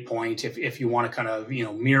a great point. If you want to kind of,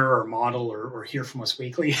 mirror or model or hear from us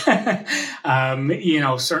weekly, certainly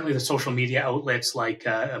the social media outlets like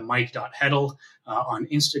Mike.Heddle on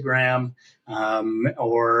Instagram,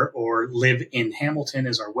 or Live in Hamilton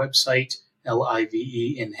is our website, LIVE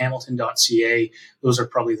in Hamilton.ca. Those are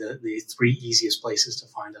probably the three easiest places to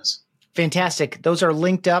find us. Fantastic. Those are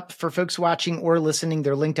linked up for folks watching or listening.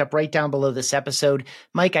 They're linked up right down below this episode.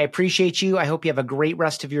 Mike, I appreciate you. I hope you have a great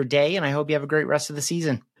rest of your day, and I hope you have a great rest of the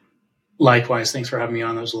season. Likewise. Thanks for having me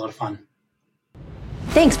on. That was a lot of fun.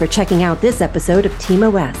 Thanks for checking out this episode of Team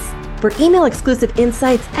OS. For email exclusive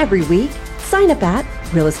insights every week, sign up at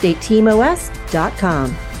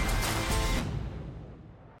realestateteamos.com.